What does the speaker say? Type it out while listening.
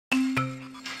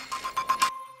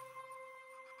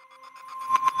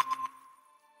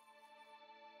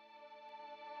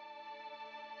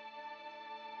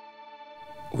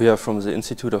We are from the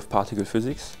Institute of Particle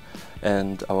Physics,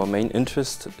 and our main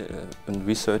interest in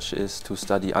research is to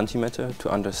study antimatter, to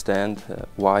understand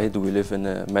why do we live in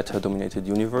a matter-dominated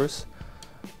universe,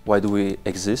 why do we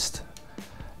exist,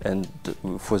 and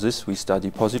for this we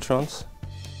study positrons.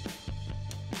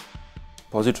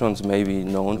 Positrons may be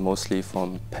known mostly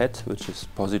from PET, which is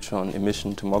positron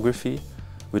emission tomography,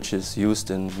 which is used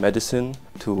in medicine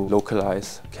to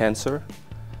localize cancer.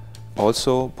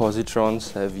 Also,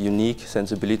 positrons have unique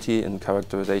sensibility in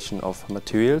characterization of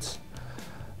materials,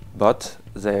 but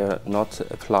they are not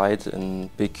applied in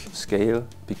big scale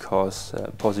because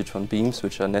positron beams,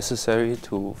 which are necessary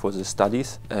for the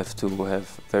studies, have to have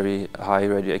very high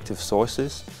radioactive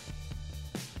sources.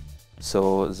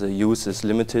 So the use is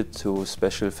limited to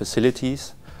special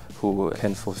facilities who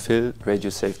can fulfill radio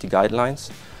safety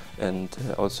guidelines, and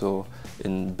also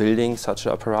in building such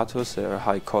an apparatus there are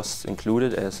high costs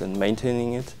included as in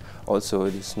maintaining it. Also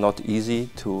it is not easy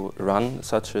to run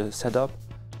such a setup.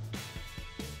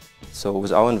 So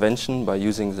with our invention, by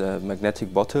using the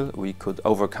magnetic bottle, we could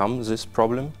overcome this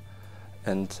problem.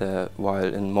 And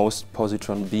while in most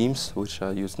positron beams, which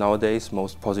are used nowadays,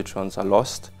 most positrons are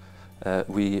lost,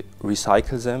 we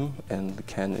recycle them and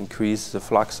can increase the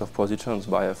flux of positrons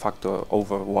by a factor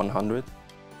over 100.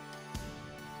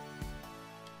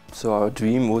 So our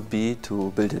dream would be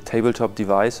to build a tabletop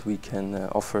device we can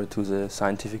offer to the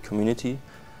scientific community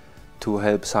to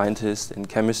help scientists in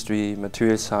chemistry,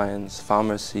 material science,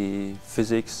 pharmacy,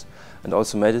 physics and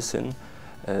also medicine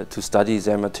to study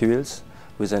their materials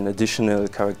with an additional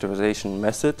characterization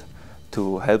method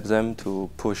to help them to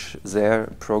push their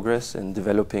progress in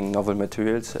developing novel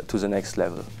materials to the next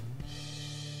level.